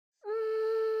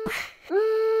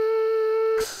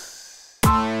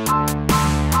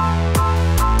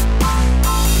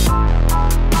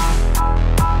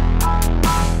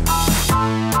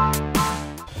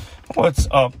What's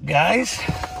up, guys?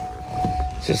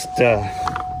 Just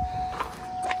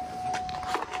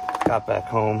got back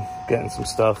home, getting some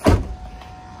stuff.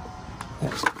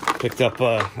 Picked up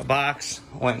a box,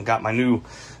 went and got my new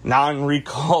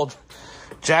non-recalled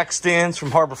jack stands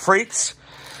from Harbor Freights.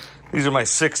 These are my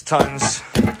 6 tons.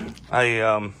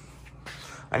 I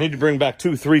need to bring back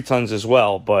 2 3 tons as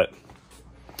well, but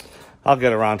I'll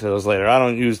get around to those later. I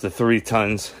don't use the 3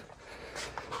 tons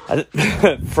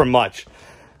for much.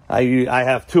 I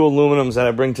have 2 aluminums that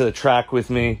I bring to the track with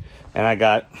me, and I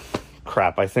got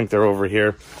crap. I think they're over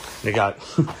here.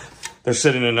 They're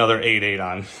sitting another 8.8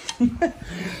 on.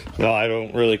 No, I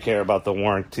don't really care about the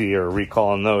warranty or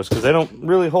recalling those because they don't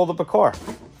really hold up a car.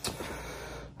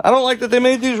 I don't like that they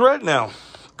made these red now.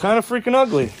 Kind of freaking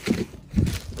ugly.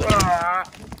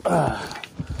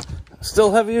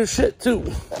 Still heavy as shit too.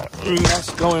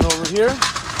 Mess going over here.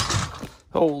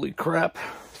 Holy crap.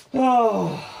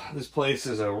 Oh, this place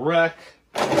is a wreck.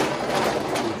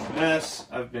 Huge mess.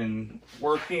 I've been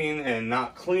working and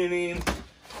not cleaning,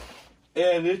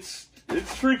 and it's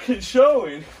freaking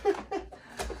showing.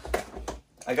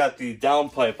 I got the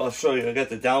downpipe. I'll show you. I got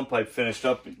the downpipe finished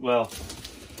up. Well,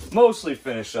 mostly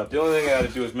finished up. The only thing I got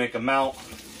to do is make a mount.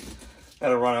 Got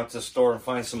to run out to the store and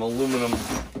find some aluminum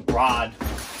rod,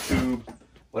 tube,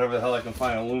 whatever the hell I can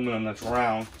find aluminum that's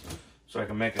round, so I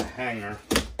can make a hanger.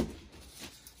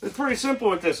 It's pretty simple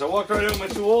with this. I walked right in with my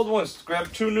 2 old ones,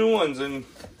 grabbed 2 new ones, and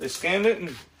they scanned it and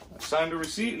I signed a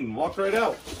receipt and walked right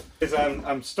out.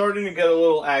 I'm starting to get a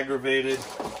little aggravated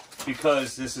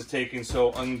because this is taking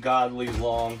so ungodly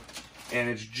long, and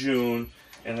it's June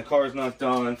and the car's not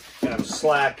done, and I'm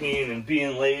slacking and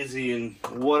being lazy and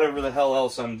whatever the hell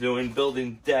else I'm doing,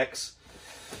 building decks.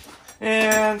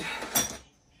 And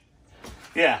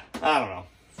yeah, I don't know.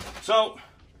 So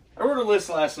I wrote a list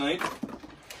last night.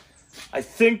 I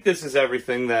think this is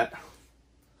everything that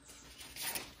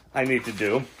I need to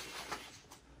do.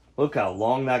 Look how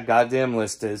long that goddamn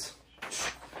list is.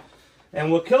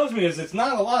 And what kills me is it's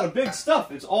not a lot of big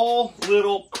stuff. It's all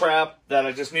little crap that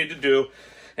I just need to do.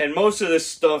 And most of this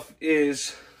stuff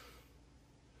is,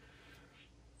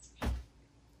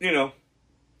 you know,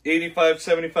 85,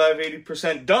 75,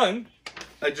 80% done.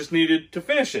 I just needed to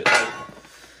finish it. Like,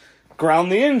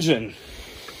 ground the engine.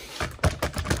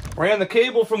 Ran the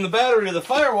cable from the battery to the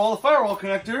firewall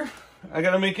connector. I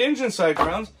gotta make engine side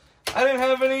grounds. I didn't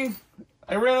have any,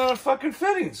 I ran out of fucking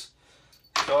fittings.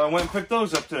 So I went and picked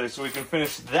those up today so we can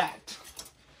finish that.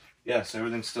 Yes,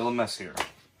 everything's still a mess here.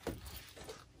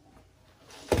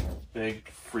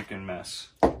 Big freaking mess.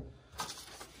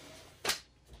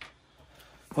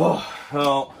 Oh,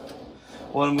 well,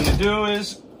 what I'm gonna do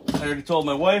is, I already told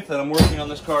my wife that I'm working on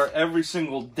this car every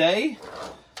single day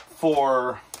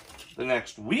for the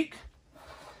next week.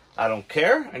 I don't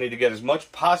care. I need to get as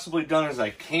much possibly done as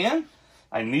I can.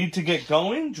 I need to get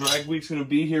going. Drag week's going to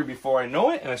be here before I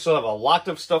know it, and I still have a lot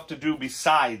of stuff to do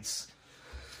besides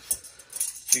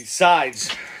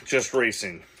just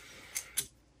racing.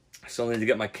 I still need to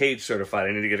get my cage certified.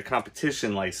 I need to get a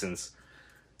competition license.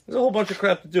 There's a whole bunch of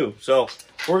crap to do. So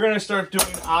we're going to start doing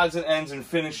odds and ends and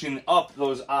finishing up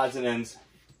those odds and ends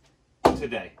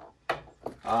today.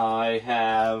 I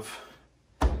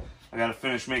got to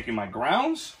finish making my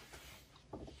grounds.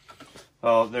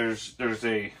 Oh, there's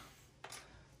a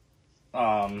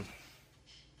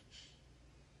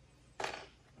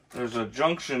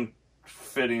junction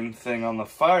fitting thing on the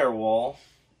firewall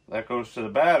that goes to the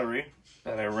battery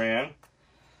that I ran.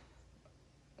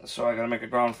 So I got to make a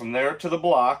ground from there to the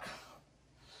block,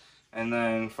 and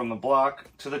then from the block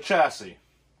to the chassis.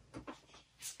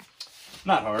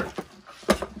 Not hard.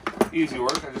 Easy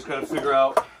work. I just got to figure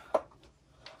out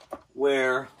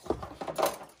where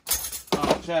on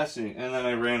the chassis, and then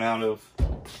I ran out of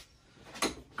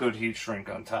good heat shrink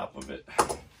on top of it.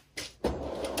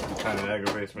 It kind of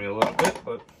aggravates me a little bit,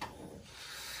 but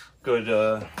good.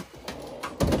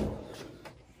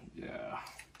 Yeah.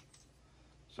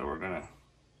 So we're gonna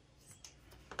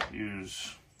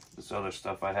use this other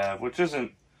stuff I have, which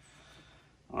isn't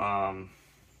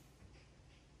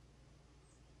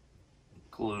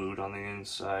glued on the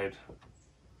inside,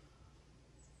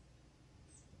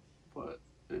 but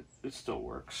it still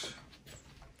works.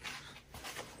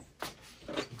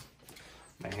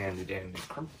 My handy dandy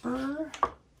crimper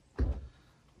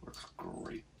works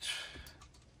great.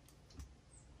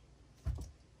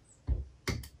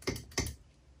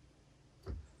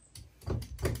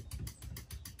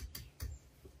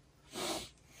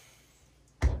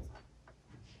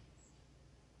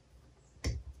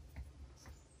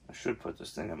 should put this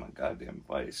thing in my goddamn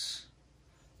vise.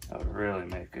 That would really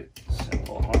make it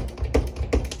simple, huh?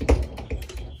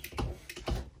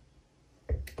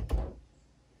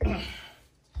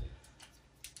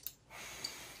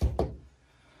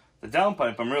 The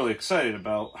downpipe I'm really excited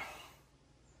about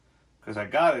because I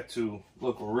got it to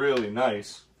look really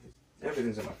nice.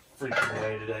 Everything's in my freaking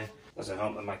way today. Doesn't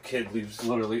help that my kid leaves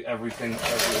literally everything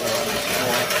everywhere on this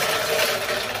floor.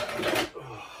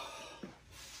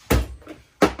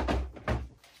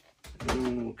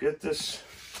 And we'll get this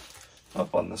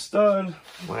up on the stud,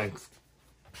 length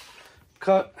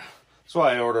cut. That's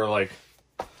why I order like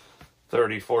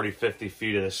 30, 40, 50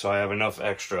 feet of this so I have enough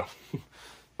extra.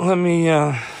 Let me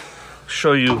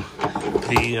show you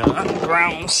the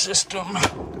ground system,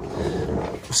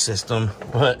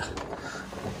 but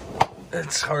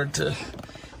it's hard to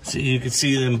see. You can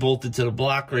see them bolted to the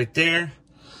block right there.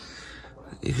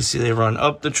 You can see they run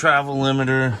up the travel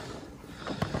limiter.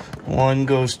 One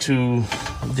goes to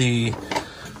the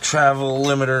travel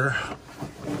limiter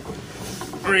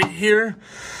right here,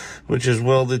 which is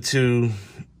welded to,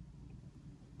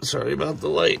 sorry about the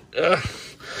light,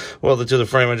 welded to the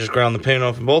frame. I just ground the paint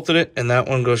off and bolted it, and that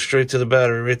one goes straight to the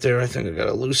battery right there. I think I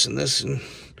gotta loosen this, and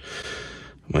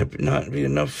might not be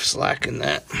enough slack in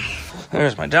that.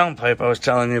 There's my downpipe I was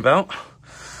telling you about.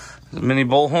 The mini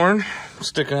bullhorn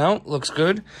sticking out, looks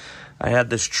good. I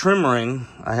had this trim ring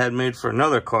I had made for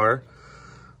another car.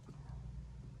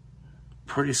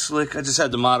 Pretty slick. I just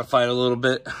had to modify it a little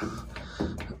bit.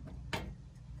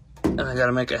 And I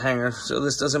gotta make a hanger so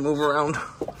this doesn't move around.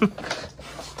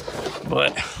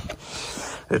 But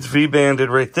it's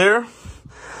V-banded right there.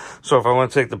 So if I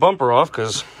want to take the bumper off,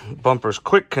 because bumper's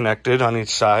quick connected on each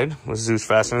side with Zeus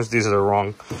fasteners. These are the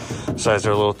wrong size.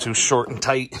 They're a little too short and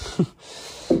tight.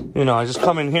 You know, I just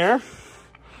come in here,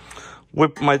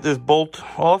 whip this bolt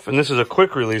off, and this is a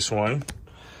quick release one.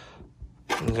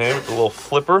 Okay, with a little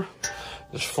flipper.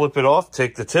 Just flip it off,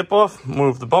 take the tip off,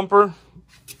 move the bumper,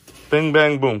 bing,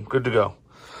 bang, boom, good to go.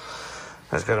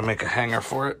 I just gotta make a hanger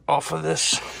for it off of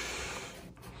this.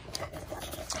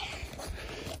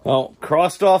 Well,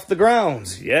 crossed off the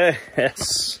grounds,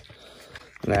 yes.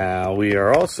 Now we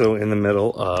are also in the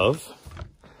middle of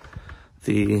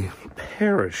the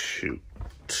parachute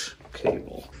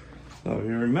cable. Now, if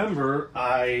you remember,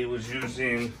 I was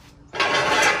using,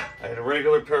 I had a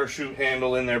regular parachute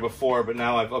handle in there before, but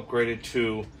now I've upgraded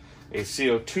to a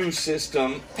CO2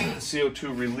 system,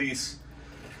 CO2 release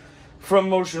from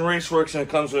Motion Raceworks, and it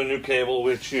comes with a new cable,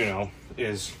 which, you know,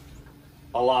 is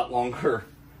a lot longer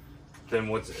than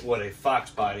what a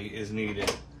Foxbody is needed.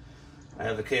 I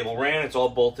have the cable ran, it's all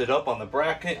bolted up on the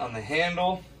bracket, on the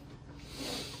handle.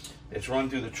 It's run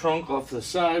through the trunk off to the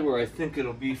side where I think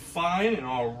it'll be fine and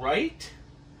all right.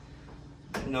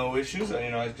 No issues.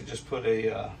 You know, I could just put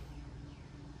a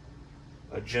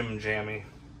gym jammy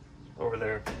over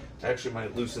there. I actually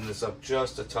might loosen this up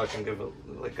just a touch and give it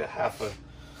like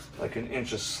like an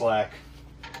inch of slack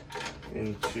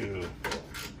into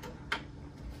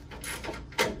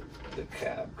the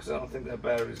cab, because I don't think that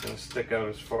battery is going to stick out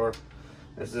as far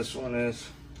as this one is.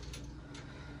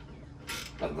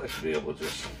 I'd like to be able to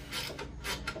just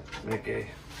make a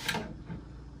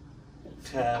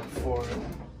tab for it.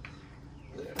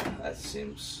 There, that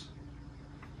seems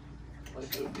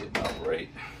like it would be about right.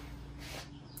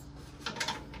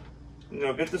 You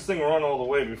know, get this thing run all the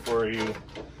way before you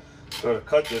go to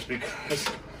cut this, because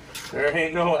there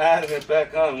ain't no adding it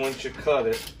back on once you cut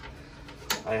it.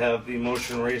 I have the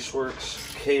Motion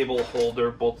Raceworks cable holder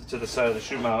bolted to the side of the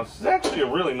chute mounts. It's actually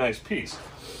a really nice piece.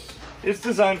 It's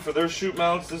designed for their chute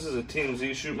mounts. This is a Team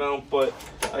Z chute mount, but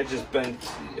I just bent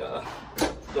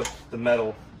the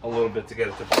metal a little bit to get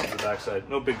it to fit the backside.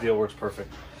 No big deal, works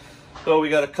perfect. So we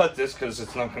got to cut this because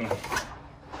it's not going to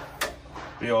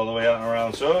be all the way out and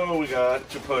around. So we got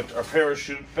to put our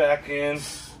parachute back in.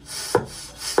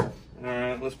 All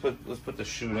right, let's put the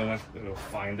chute in. I'm gonna go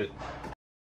find it.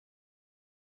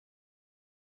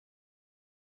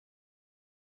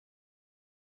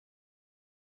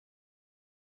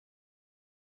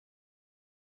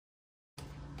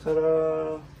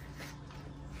 Ta-da!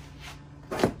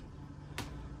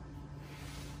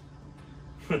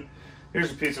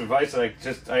 Here's a piece of advice that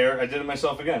I did it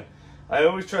myself again. I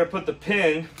always try to put the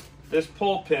pin, this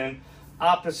pull pin,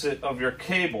 opposite of your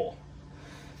cable.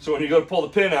 So when you go to pull the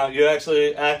pin out, you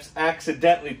actually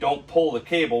accidentally don't pull the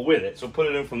cable with it. So put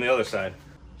it in from the other side.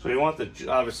 So you want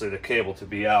obviously the cable to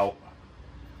be out,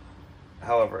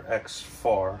 however X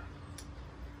far.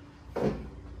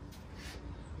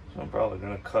 So I'm probably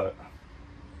going to cut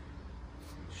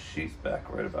sheath back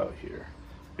right about here.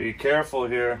 Be careful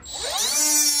here.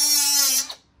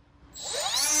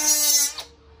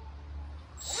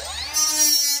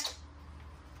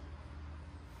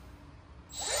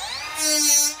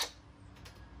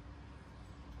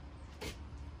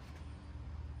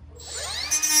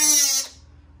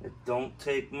 Don't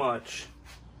take much.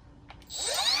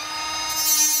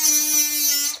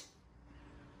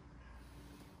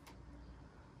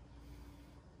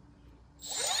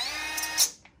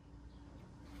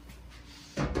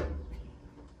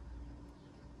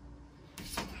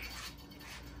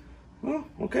 Well,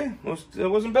 okay, that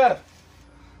wasn't bad.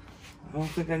 I don't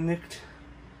think I nicked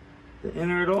the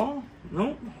inner at all.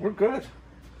 Nope, we're good.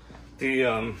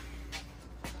 The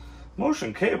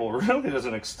motion cable really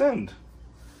doesn't extend.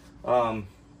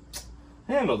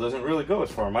 Handle doesn't really go as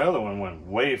far. My other one went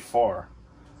way far.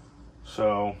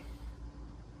 So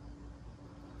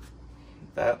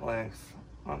that length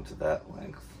onto that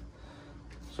length.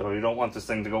 So you don't want this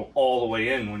thing to go all the way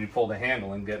in when you pull the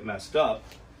handle and get messed up.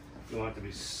 You want it to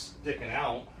be sticking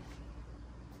out.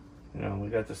 You know, we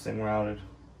got this thing routed.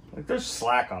 Like, there's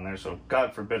slack on there, so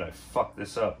God forbid I fuck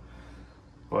this up.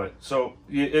 But, so,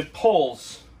 it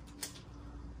pulls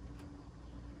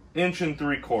 1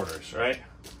 3/4 inches, right?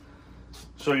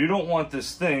 So you don't want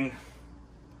this thing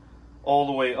all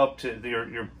the way up to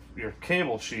your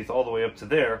cable sheath, all the way up to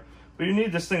there. But you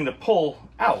need this thing to pull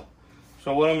out.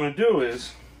 So what I'm going to do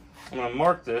is, I'm going to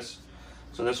mark this.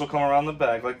 So this will come around the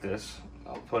bag like this.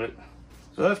 I'll put it,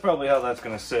 so that's probably how that's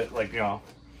going to sit, like, you know.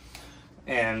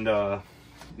 And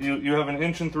you have 1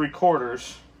 3/4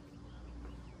 inches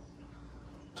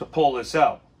to pull this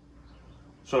out.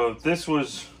 So if this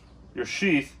was your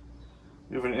sheath,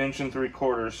 you have 1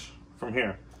 3/4 inches from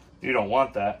here. You don't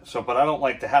want that. So, but I don't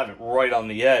like to have it right on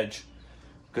the edge,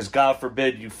 because God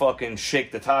forbid you fucking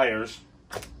shake the tires,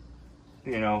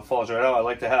 you know, falls right out. I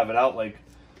like to have it out like,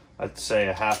 I'd say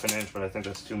 1/2 inch, but I think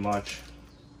that's too much.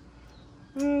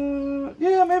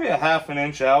 Yeah, maybe 1/2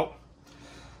 inch out.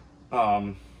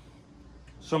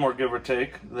 Somewhere give or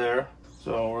take there.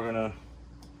 So we're gonna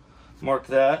mark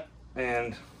that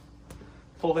and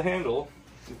pull the handle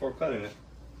before cutting it.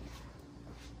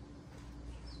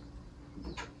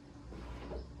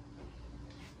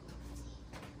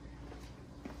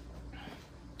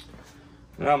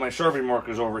 Now my Sharpie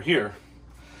marker is over here.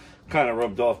 Kind of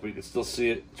rubbed off, but you can still see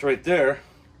it. It's right there.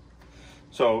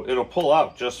 So it'll pull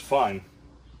out just fine.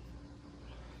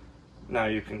 Now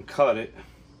you can cut it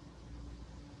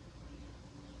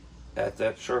at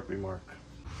that Sharpie mark.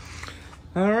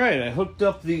 All right, I hooked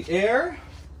up the air.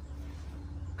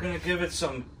 Gonna give it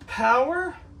some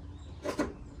power.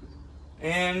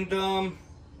 And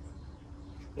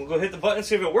we'll go hit the button and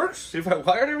see if it works. See if I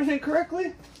wired everything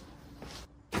correctly.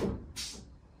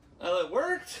 Well, it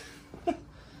worked.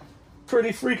 Pretty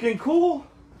freaking cool.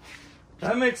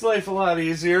 That makes life a lot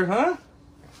easier, huh?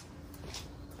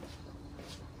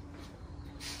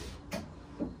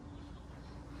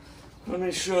 Let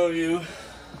me show you.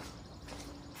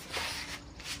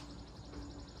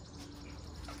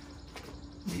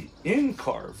 The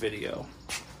in-car video.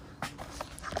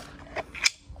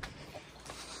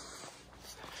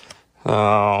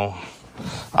 Oh,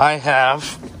 I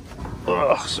have,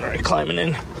 oh, sorry, climbing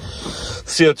in.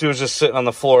 CO2 is just sitting on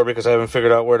the floor because I haven't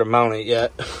figured out where to mount it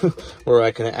yet, where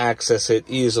I can access it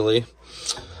easily.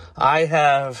 I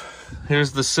have,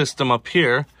 here's the system up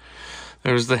here.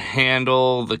 There's the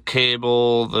handle, the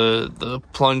cable, the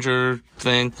plunger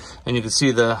thing, and you can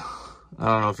see the, I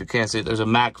don't know if you can see it, there's a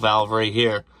MAC valve right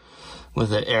here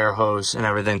with the air hose and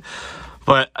everything.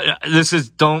 But this is,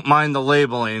 don't mind the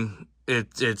labeling.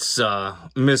 It's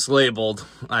mislabeled.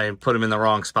 I put them in the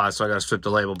wrong spot, so I gotta strip the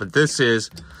label. But this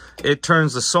is, it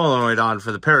turns the solenoid on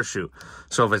for the parachute.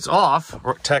 So if it's off,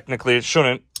 technically it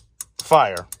shouldn't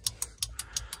fire.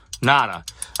 Nada.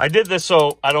 I did this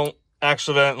so I don't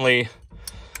accidentally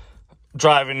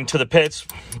drive into the pits,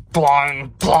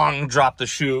 blong, blong, drop the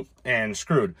chute, and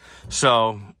screwed.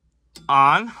 So,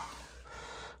 on,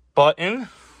 button,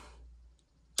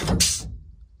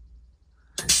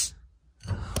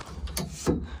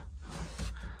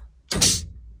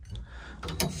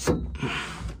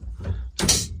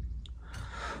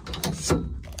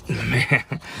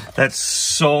 man, that's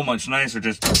so much nicer.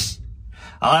 Just,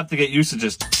 I'll have to get used to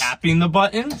just tapping the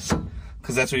button,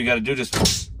 because that's what you got to do,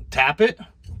 just tap it.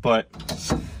 But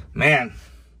man,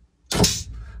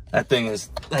 that thing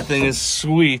is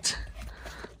sweet.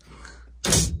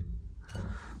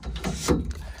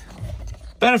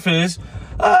 Benefit is,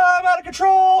 I'm out of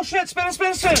control. Shit, spin,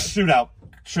 shoot out,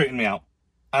 straighten me out.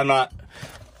 I'm not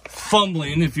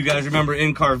fumbling, if you guys remember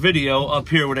in-car video, up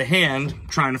here with a hand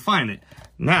trying to find it.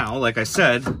 Now, like I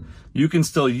said, you can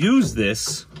still use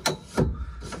this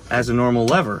as a normal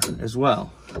lever as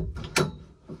well.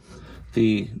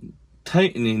 The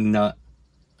tightening nut,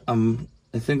 I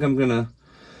think I'm gonna,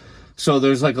 so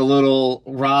there's like a little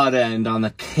rod end on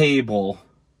the cable.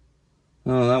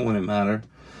 Oh, that wouldn't matter.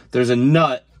 There's a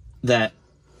nut that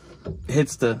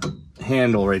hits the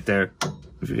handle right there.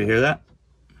 If you can hear that.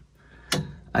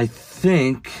 I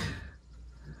think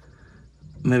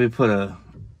maybe put a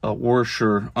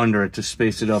washer under it to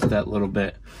space it up that little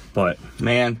bit. But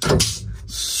man,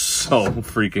 so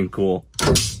freaking cool.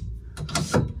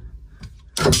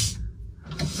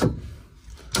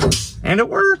 And it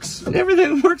works.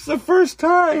 Everything works the first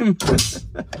time.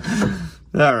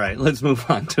 All right, let's move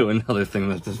on to another thing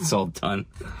that's all done.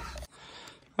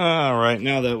 All right,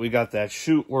 now that we got that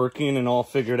chute working and all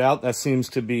figured out, that seems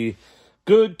to be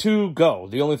good to go.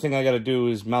 The only thing I got to do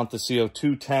is mount the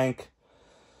CO2 tank,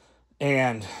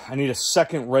 and I need a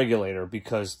second regulator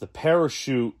because the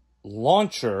parachute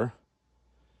launcher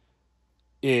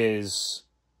is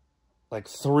like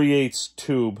 3/8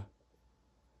 tube.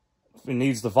 It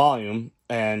needs the volume,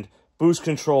 and boost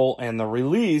control and the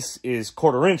release is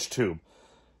 1/4 inch tube.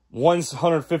 One's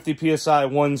 150 psi,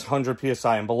 one's 100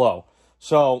 psi and below.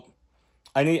 So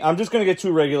I'm just going to get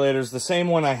 2 regulators, the same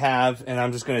one I have, and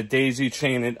I'm just going to daisy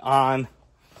chain it on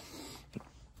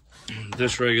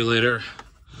this regulator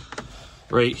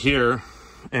right here.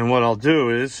 And what I'll do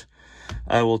is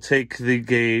I will take the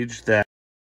gauge that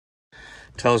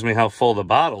tells me how full the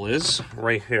bottle is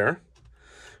right here.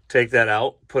 Take that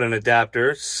out, put an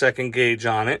adapter, second gauge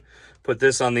on it, put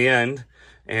this on the end,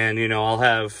 and, you know, I'll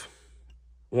have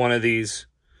one of these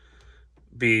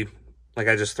be, like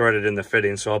I just threaded in the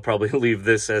fitting, so I'll probably leave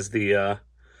this as the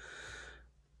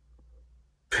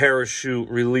parachute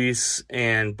release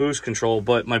and boost control,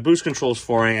 but my boost control is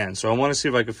 4AN, so I want to see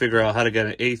if I can figure out how to get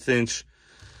an 1/8 inch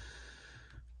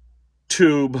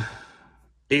tube,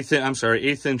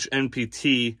 1/8 inch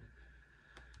NPT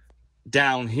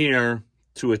down here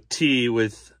to a T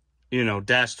with, you know,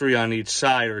 -3 on each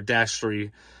side, or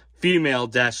 -3 female,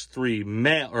 -3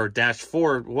 male, or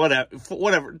 -4,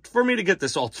 whatever, for me to get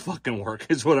this all to fucking work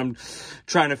is what I'm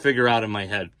trying to figure out in my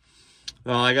head.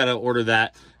 Well, I got to order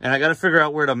that, and I got to figure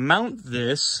out where to mount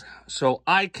this so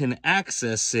I can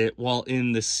access it while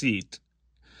in the seat.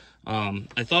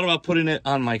 I thought about putting it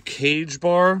on my cage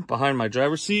bar behind my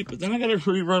driver's seat, but then I got to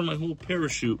rerun my whole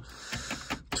parachute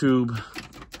tube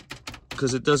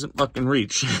because it doesn't fucking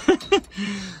reach.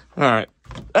 All right,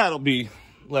 that'll be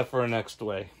left for a next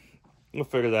way. We'll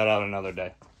figure that out another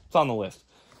day. It's on the list.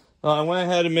 I went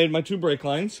ahead and made my 2 brake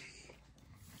lines.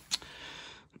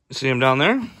 See them down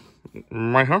there?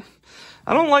 Right here.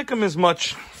 I don't like them as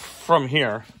much from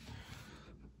here,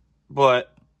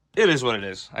 but it is what it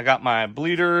is. I got my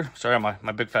bleeder. Sorry,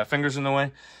 my big fat finger's in the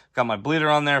way. Got my bleeder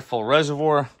on there, full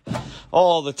reservoir.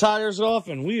 All the tires off,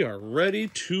 and we are ready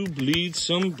to bleed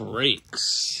some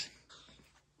brakes.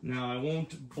 Now, I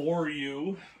won't bore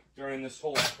you during this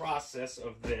whole process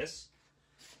of this,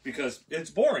 because it's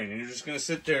boring, and you're just going to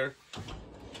sit there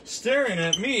staring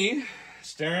at me,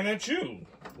 staring at you,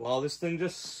 while this thing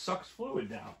just sucks fluid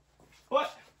down.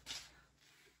 But,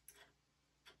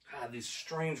 God, these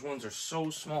strange ones are so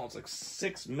small. It's like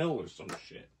 6 mil or some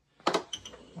shit.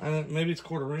 Maybe it's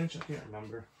 1/4 inch. I can't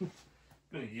remember. It's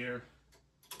been a year.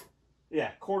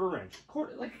 Yeah, 1/4 inch.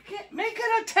 Like, you can't make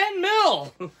it a 10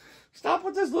 mil. Stop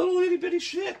with this little itty bitty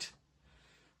shit.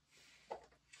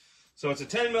 So it's a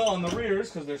 10 mil on the rears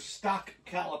because there's stock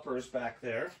calipers back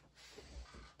there.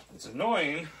 It's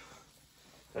annoying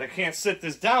that I can't sit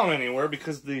this down anywhere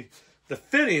because the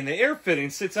fitting, the air fitting,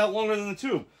 sits out longer than the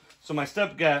tube. So my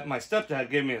stepdad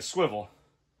gave me a swivel.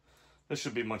 This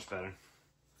should be much better.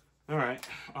 All right,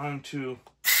 on to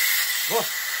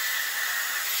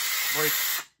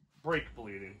brake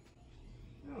bleeding.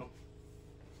 Oh.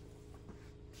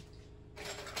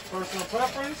 Personal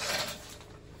preference.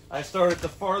 I start at the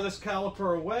farthest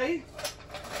caliper away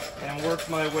and work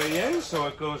my way in, so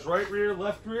it goes right rear,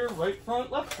 left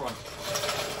front, left front.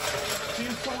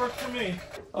 Seems to work for me.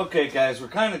 Okay, guys, we're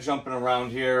kind of jumping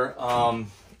around here.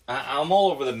 I'm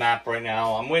all over the map right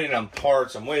now. I'm waiting on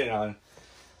parts. I'm waiting on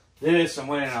this. I'm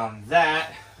waiting on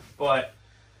that. But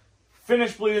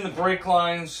finished bleeding the brake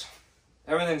lines.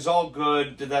 Everything's all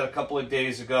good. Did that a couple of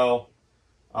days ago.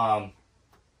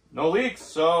 No leaks,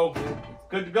 so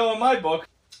good to go in my book.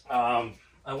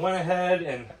 I went ahead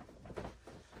and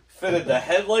fitted the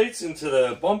headlights into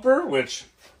the bumper, which,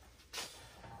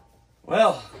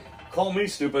 well, call me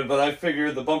stupid, but I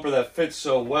figured the bumper that fits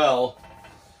so well,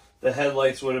 the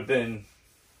headlights would have been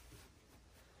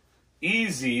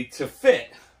easy to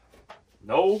fit.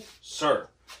 No, sir.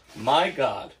 My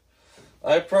God.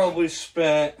 I probably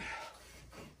spent,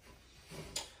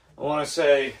 I want to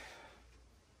say,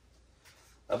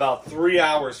 about 3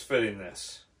 hours fitting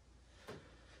this.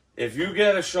 If you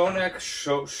get a show neck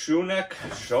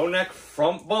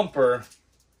front bumper,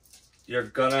 you're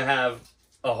gonna have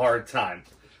a hard time.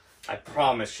 I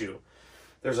promise you.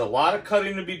 There's a lot of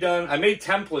cutting to be done. I made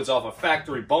templates off a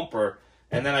factory bumper,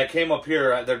 and then I came up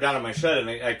here. They're down in my shed, and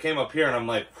I came up here, and I'm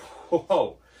like,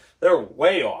 whoa, they're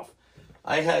way off.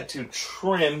 I had to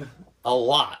trim a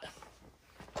lot.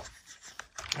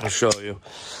 I'll show you.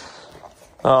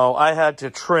 Oh, I had to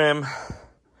trim,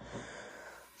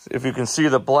 if you can see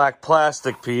the black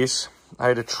plastic piece, I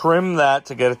had to trim that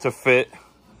to get it to fit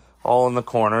all in the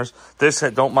corners. This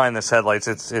head, don't mind this headlights,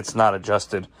 it's not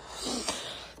adjusted.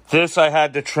 This I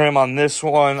had to trim on this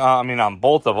one, I mean on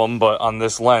both of them, but on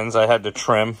this lens I had to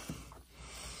trim.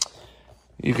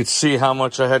 You could see how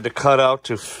much I had to cut out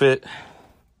to fit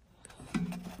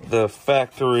the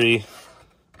factory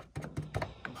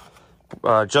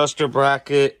adjuster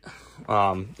bracket.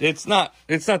 It's not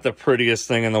the prettiest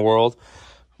thing in the world,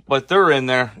 but they're in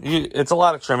there. It's a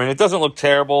lot of trimming. It doesn't look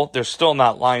terrible. They're still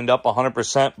not lined up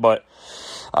 100%, but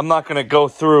I'm not going to go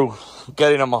through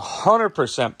getting them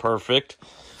 100% perfect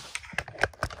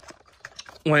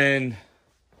when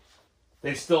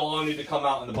they still all need to come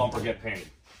out and the bumper get painted.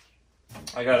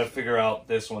 I got to figure out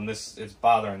this one. This is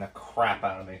bothering the crap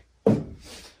out of me. We'll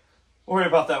worry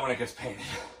about that when it gets painted.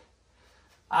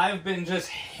 I've been just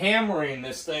hammering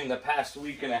this thing the past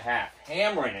week and a half.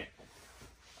 Hammering it.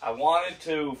 I wanted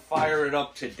to fire it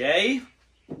up today,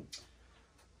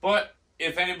 but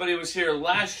if anybody was here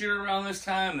last year around this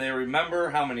time, they remember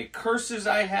how many curses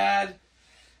I had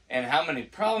and how many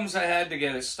problems I had to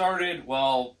get it started.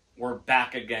 Well, we're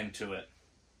back again to it.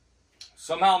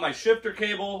 Somehow my shifter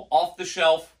cable off the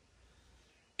shelf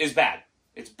is bad.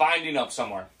 It's binding up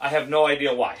somewhere. I have no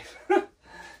idea why.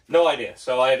 No idea.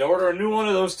 So I had to order a new one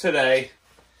of those today.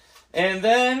 And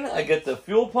then I get the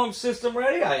fuel pump system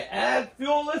ready. I add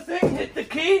fuel to the thing, hit the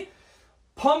key,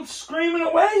 pump screaming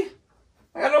away.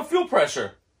 I got no fuel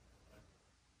pressure.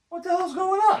 What the hell's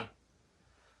going on?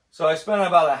 So I spent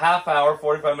about a half hour,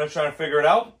 45 minutes trying to figure it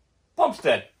out. Pump's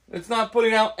dead. It's not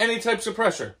putting out any types of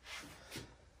pressure.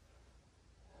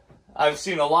 I've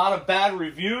seen a lot of bad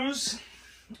reviews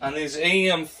on these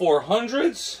AEM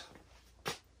 400s.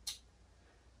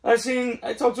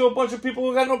 I talked to a bunch of people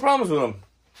who got no problems with them.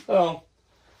 So,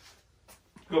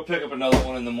 go pick up another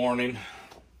one in the morning.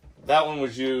 That one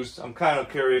was used. I'm kind of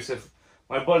curious if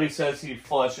my buddy says he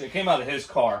flushed. It came out of his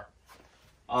car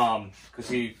because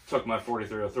he took my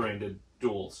 4303 and did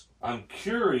duals. I'm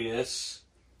curious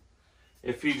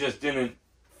if he just didn't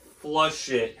flush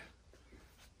it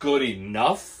good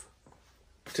enough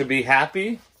to be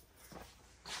happy.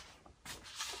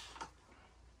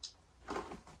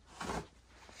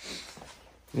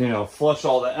 You know, flush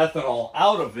all the ethanol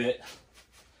out of it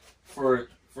for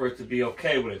it to be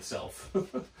okay with itself.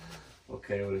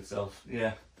 Okay with itself,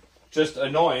 yeah. Just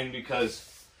annoying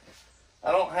because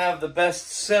I don't have the best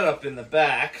setup in the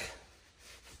back,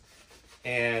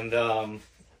 and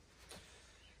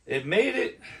it made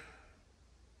it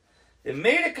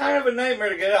kind of a nightmare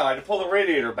to get out. I had to pull the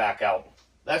radiator back out.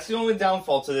 That's the only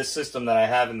downfall to this system that I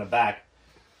have in the back,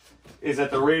 is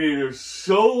that the radiator is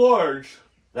so large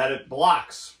that it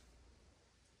blocks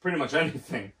pretty much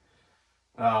anything.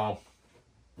 That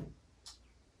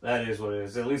is what it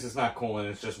is. At least it's not cooling,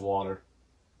 it's just water.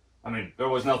 I mean, there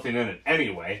was nothing in it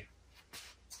anyway.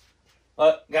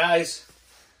 But, guys,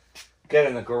 get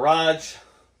in the garage,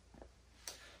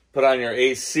 put on your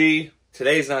AC.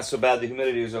 Today's not so bad, the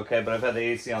humidity is okay, but I've had the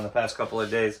AC on the past couple of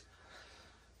days.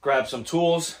 Grab some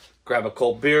tools, grab a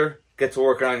cold beer, get to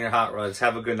work on your hot rods.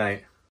 Have a good night.